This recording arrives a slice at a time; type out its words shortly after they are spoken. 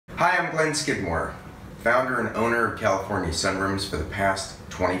Hi, I'm Glenn Skidmore, founder and owner of California Sunrooms for the past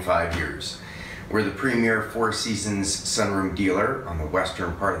 25 years. We're the premier Four Seasons sunroom dealer on the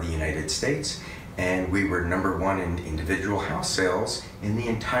western part of the United States, and we were #1 in individual house sales in the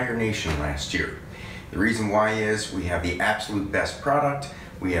entire nation last year. The reason why is we have the absolute best product,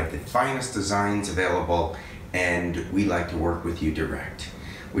 we have the finest designs available, and we like to work with you direct.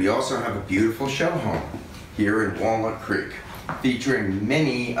 We also have a beautiful show home here in Walnut Creek, featuring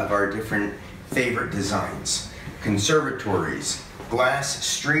many of our different favorite designs. Conservatories, glass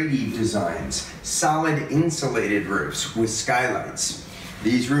straight eave designs, solid insulated roofs with skylights.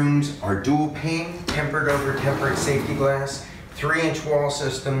 These rooms are dual pane, tempered over tempered safety glass, 3-inch wall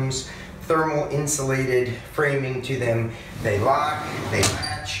systems, thermal insulated framing to them. They lock, they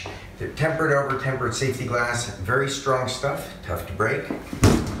latch, they're tempered over tempered safety glass, very strong stuff, tough to break.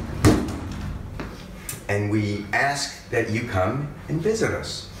 And we ask that you come and visit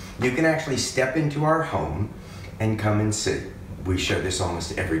us. You can actually step into our home and come and see. We show this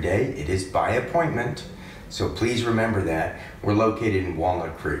almost every day. It is by appointment, so please remember that. We're located in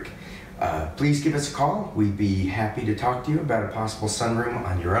Walnut Creek. Please give us a call. We'd be happy to talk to you about a possible sunroom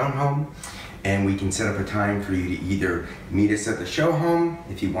on your own home, and we can set up a time for you to either meet us at the show home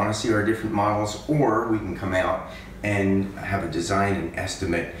if you want to see our different models, or we can come out and have a design and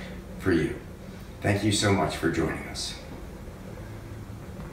estimate for you. Thank you so much for joining us.